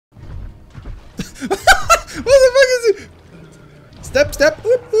What the fuck is it? Step, step,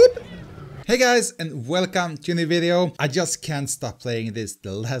 whoop, whoop. Hey guys, and welcome to a new video. I just can't stop playing this,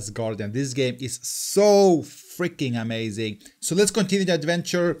 The Last Guardian. This game is so freaking amazing. So let's continue the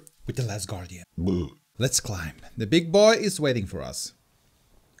adventure with The Last Guardian. Let's climb. The big boy is waiting for us.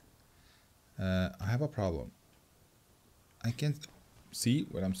 I have a problem. I can't see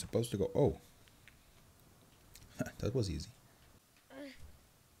where I'm supposed to go. Oh. That was easy.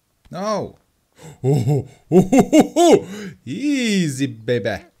 No. Oh. Easy,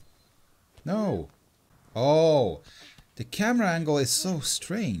 baby. No. Oh. The camera angle is so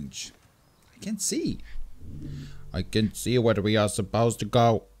strange. I can't see. I can't see where we are supposed to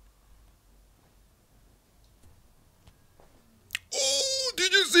go. Oh,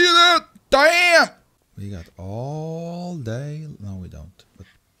 did you see that? Damn! We got all day. No, we don't. But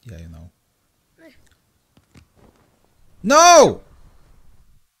yeah, you know. No!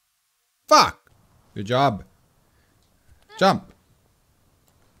 Fuck! Good job. Jump.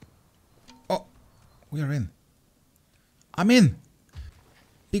 Oh, we are in. I'm in.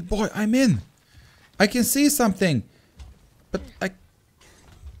 Big boy, I'm in. I can see something. But I...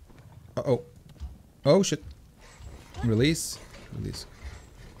 Uh-oh. Oh, shit. Release. Release.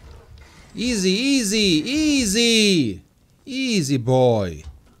 Easy, easy, easy. Easy, boy.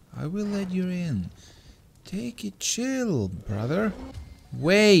 I will let you in. Take it chill, brother.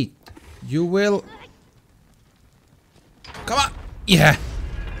 Wait. You will... Come on. Yeah.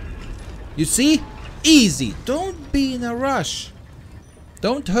 You see? Easy. Don't be in a rush.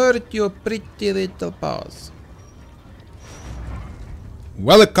 Don't hurt your pretty little paws.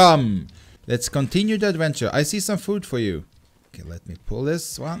 Welcome. Let's continue the adventure. I see some food for you. Okay, let me pull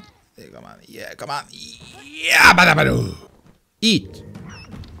this one. Come on. Yeah, come on. Yeah, badabadoo. Eat.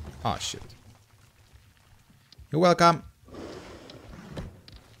 Oh, shit. You're welcome.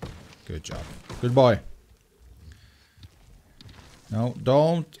 Good job. Good boy. No,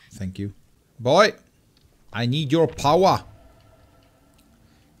 don't. Thank you. Boy, I need your power.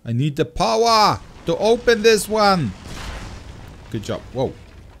 I need the power to open this one. Good job. Whoa.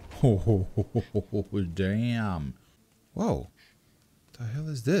 Oh, damn. Whoa. What the hell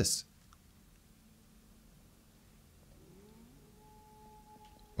is this?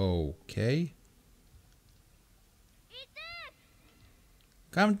 Okay.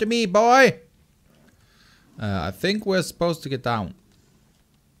 Come to me, boy. I think we're supposed to get down.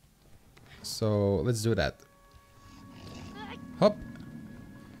 So let's do that. Hop.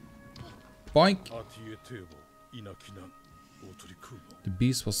 Boink. The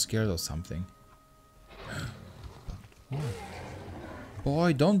beast was scared of something.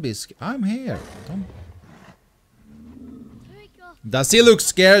 Boy, don't be scared. I'm here. Don't. Does he look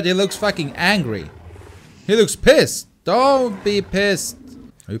scared? He looks fucking angry. He looks pissed. Don't be pissed.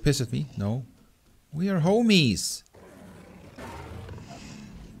 Are you pissed at me? No. We are homies.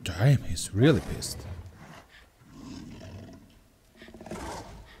 Damn, he's really pissed.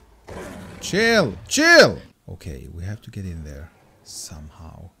 Chill. Chill. Okay, we have to get in there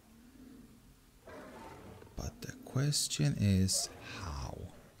somehow. But the question is how?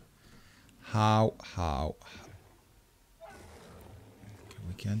 How? Okay,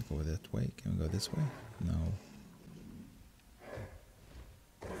 we can't go that way. Can we go this way? No.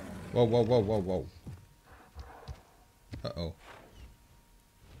 Whoa, whoa, whoa, whoa, whoa. Uh-oh.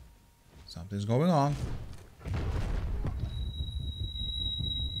 Something's going on.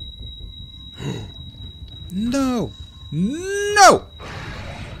 No! No!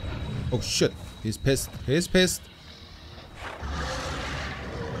 Oh, shit. He's pissed. He's pissed.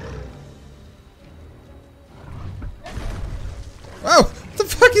 Oh! What the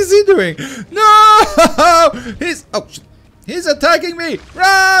fuck is he doing? No! He's... Oh, shit. He's attacking me!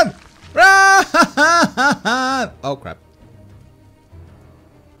 Run! Run! Oh, crap.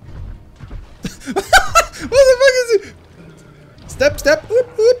 What the fuck is it? Step, step, whoop,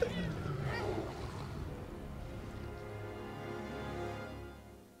 whoop.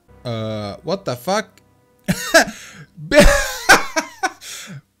 What the fuck?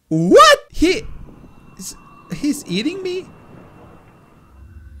 What? He's eating me?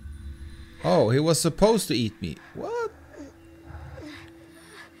 Oh, he was supposed to eat me. What?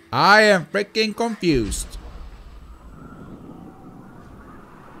 I am freaking confused.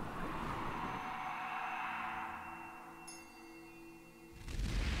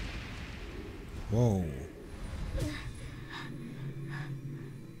 Whoa.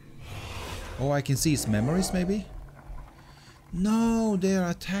 Oh, I can see his memories maybe? No, they are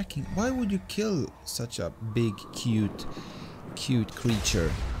attacking. Why would you kill such a big, cute creature?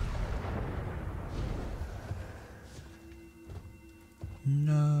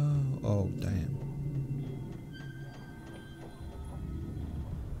 No. Oh, damn.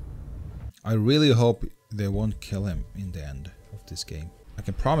 I really hope they won't kill him in the end of this game. I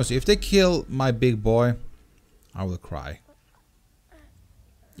can promise you, if they kill my big boy, I will cry.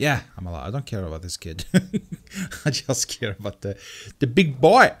 Yeah, I'm alive. I don't care about this kid. I just care about the big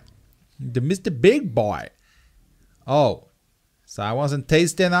boy. The Mr. Big Boy. Oh, so I wasn't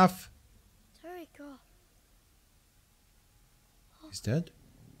tasty enough? He's dead?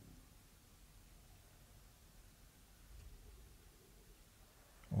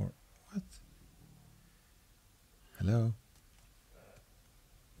 Or what? Hello?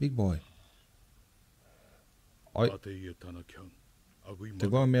 Big boy. The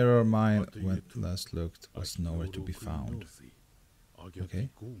glowing mirror of mine when last looked was nowhere to be found. Okay.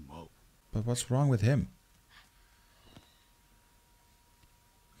 But what's wrong with him?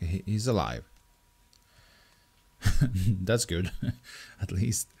 Okay, he's alive. That's good. At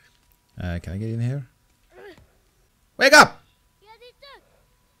least. Can I get in here? Wake up!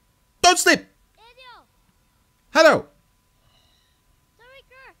 Don't sleep! Hello!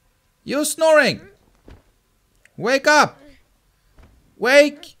 You snoring! Wake up!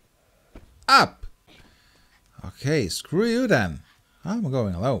 Wake up! Okay, screw you then. I'm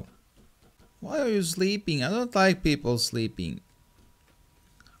going alone. Why are you sleeping? I don't like people sleeping.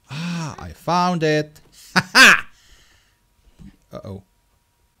 Ah, I found it. Haha! Uh-oh.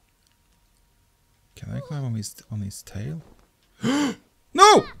 Can I climb on his tail?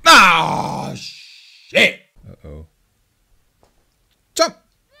 No! Ah, shit! Uh-oh. Jump!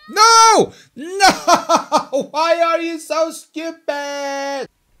 No! No! Why are you so stupid?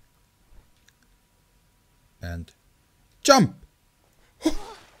 And jump!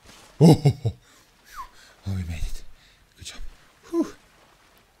 Oh, we made it. Good job. Whew.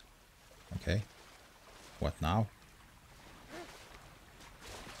 Okay. What now?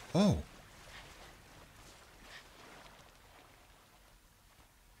 Oh.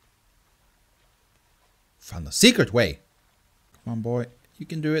 Found a secret way. Come on, boy. You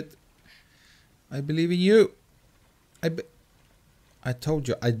can do it. I believe in you. I told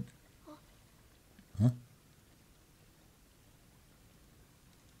you. Huh?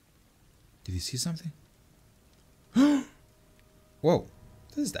 Did you see something? Whoa. What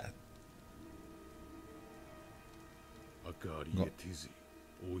is that?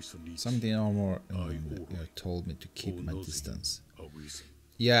 Something more told me to keep my distance.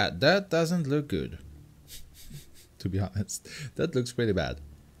 Yeah, that doesn't look good. To be honest, that looks pretty bad.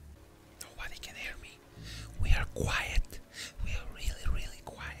 Nobody can hear me. We are quiet. We are really, really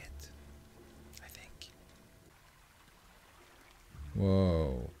quiet. I think.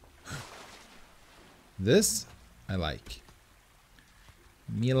 Whoa. This I like.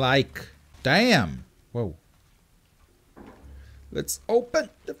 Me like. Damn. Whoa. Let's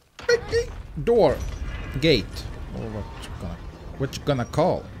open the freaking door. Gate. Or what you gonna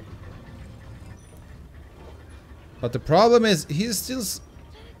call? But the problem is he's still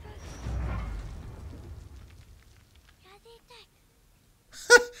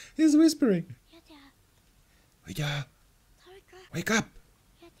he's whispering. Wake up.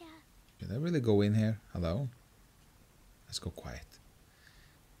 Did I really go in here? Hello? Let's go quiet.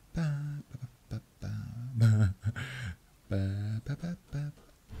 Run!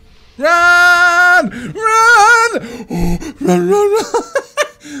 Run! Run, run, run!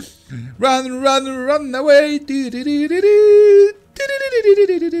 Run, run, run away!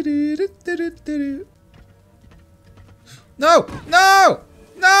 No! No!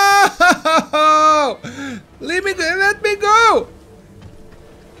 No! Leave me! Let me go!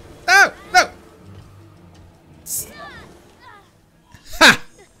 No! No! Ha!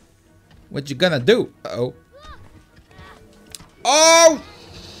 What you gonna do? Uh-oh. Oh!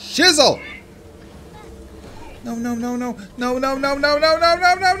 Shizzle! No, no, no, no. No, no, no, no, no, no,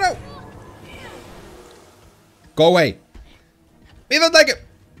 no, no, no. Go away. Me don't take it.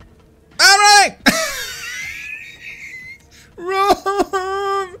 I'm running!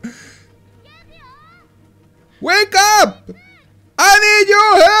 Run! Wake up! I need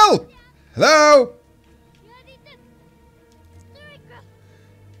your help! Hello?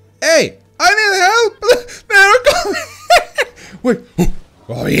 Hey, I need help! They're coming! Wait.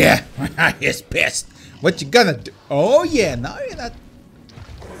 Oh yeah, he's pissed. What you gonna do? Oh yeah, now you're not.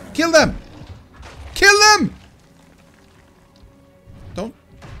 Kill them! Kill them! Don't.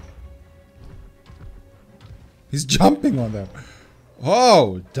 He's jumping on them.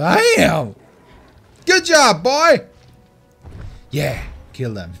 Oh damn! Good job, boy. Yeah,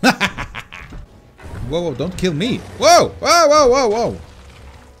 kill them. Whoa, whoa! Don't kill me. Whoa, whoa, whoa, whoa, whoa!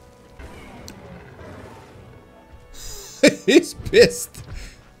 He's pissed.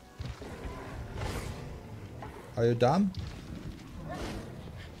 Are you done?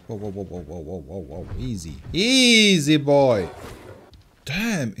 Whoa, whoa, whoa, whoa, whoa, whoa, whoa, whoa. Easy. Easy, boy.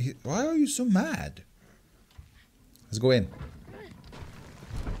 Damn. Why are you so mad? Let's go in.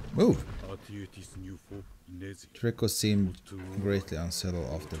 Move. Trico seemed greatly unsettled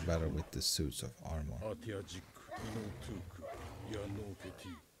after battle with the suits of armor.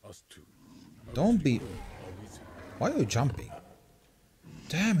 Don't be... Why are you jumping?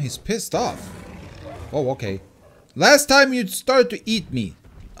 Damn, he's pissed off. Oh, okay. Last time you started to eat me.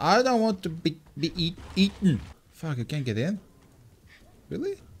 I don't want to be eaten. Fuck, you can't get in?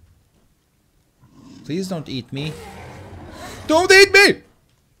 Really? Please don't eat me. Don't eat me!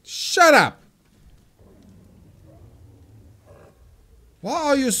 Shut up! Why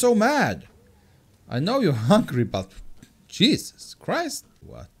are you so mad? I know you're hungry, but... Jesus Christ.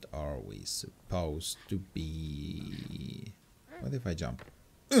 What are we supposed to be? What if I jump?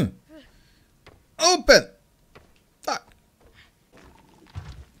 Open! Fuck.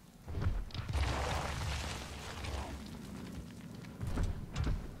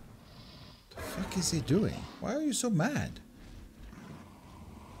 The fuck is he doing? Why are you so mad?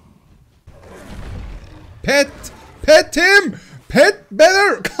 Pet! Pet him! Pet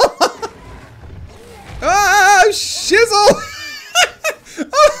better! Come on! Ah, shizzle!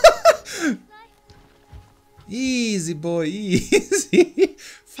 Easy, boy, easy.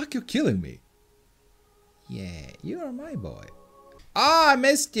 Fuck, you're killing me. Yeah, you are my boy. Ah, I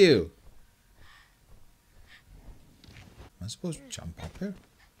missed you. Am I supposed to jump up here?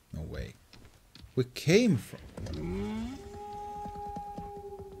 No way. We came from...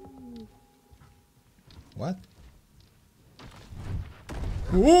 What?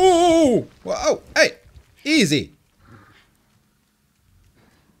 Whoa! Whoa! Hey! Easy!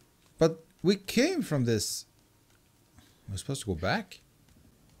 But we came from this... We're supposed to go back?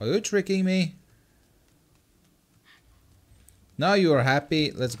 Are you tricking me? Now you are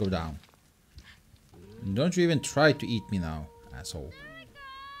happy. Let's go down. Don't you even try to eat me now, asshole.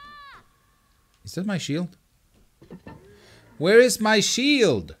 Is that my shield? Where is my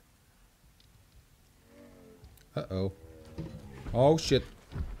shield? Uh-oh. Oh, shit.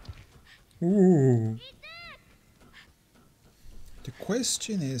 Ooh. The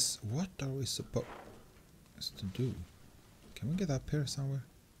question is, what are we supposed to do? Can we get up here somewhere?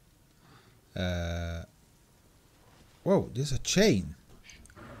 Whoa, there's a chain.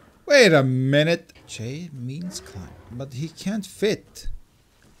 Wait a minute. Chain means climb, but he can't fit.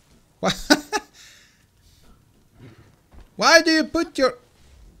 What? Why do you put your...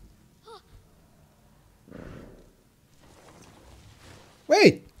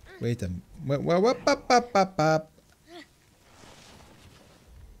 Wait! Wait a minute.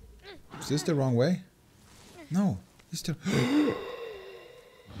 Is this the wrong way? No. Is the...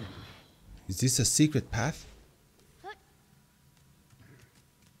 Is this a secret path?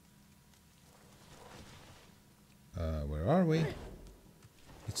 Where are we?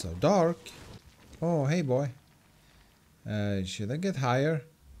 It's so dark. Oh, hey boy. Should I get higher?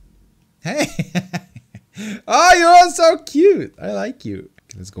 Hey! Oh, you're so cute! I like you.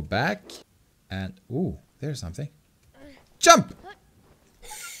 Okay, let's go back. And, ooh, there's something. Jump!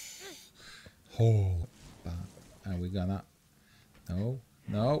 Oh, and we're gonna... No,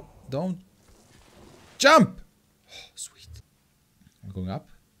 no, don't... Jump! Oh, sweet. We're going up?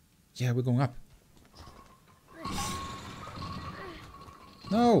 Yeah, we're going up.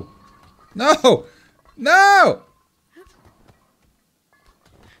 No! No! No!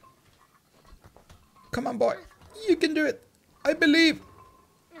 Come on, boy. You can do it. I believe.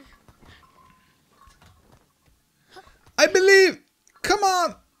 I believe. Come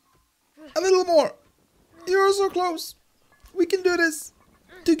on. A little more. You're so close. We can do this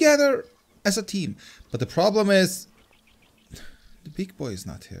together as a team. But the problem is the big boy is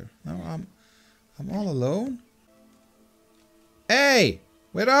not here. No, I'm all alone. Hey,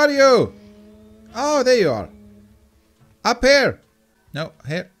 where are you? Oh, there you are. Up here. No,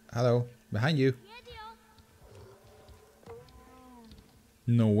 here. Hello. Behind you.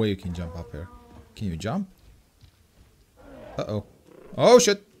 No way you can jump up here. Can you jump? Uh-oh. Oh,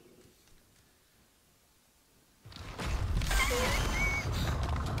 shit.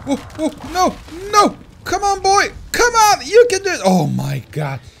 Oh, oh, no, no. Come on, boy. Come on. You can do it. Oh, my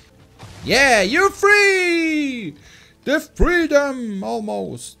God. Yeah, you're free. The freedom,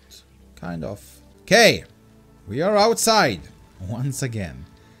 almost. Kind of. Okay. We are outside. Once again.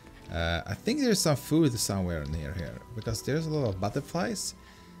 I think there's some food somewhere near here. Because there's a lot of butterflies.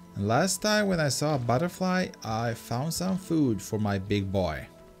 And last time when I saw a butterfly, I found some food for my big boy.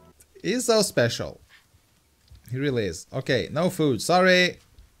 He's so special. He really is. Okay, no food. Sorry.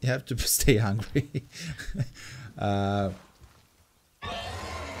 You have to stay hungry.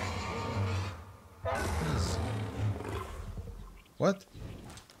 What?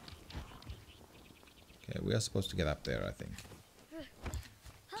 Okay, we are supposed to get up there, I think.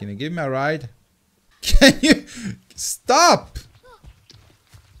 Can you give me a ride? Can you stop?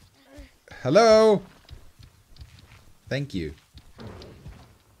 Hello? Thank you.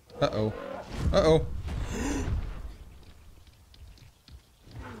 Uh-oh. Uh-oh.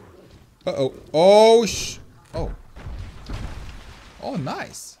 Uh-oh. Oh, oh. Oh,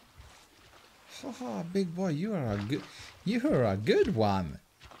 nice. Haha, big boy, you are a good one.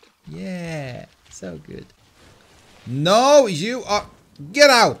 Yeah, so good. No, you are... Get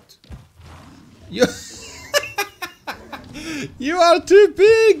out! You... You are too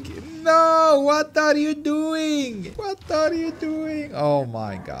big! No, what are you doing? What are you doing? Oh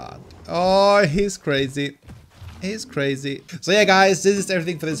my god. Oh, he's crazy. He's crazy. So yeah, guys, this is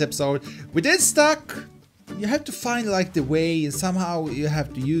everything for this episode. We did stuck. You have to find like the way. Somehow you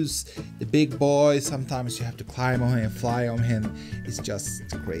have to use the big boy. Sometimes you have to climb on him, fly on him. It's just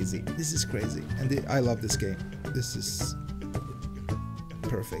crazy. This is crazy. And I love this game. This is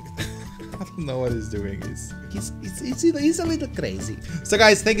perfect. I don't know what he's doing. He's a little crazy. So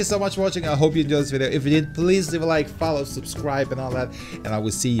guys, thank you so much for watching. I hope you enjoyed this video. If you did, please leave a like, follow, subscribe and all that. And I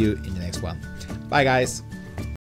will see you in the next one. Bye guys.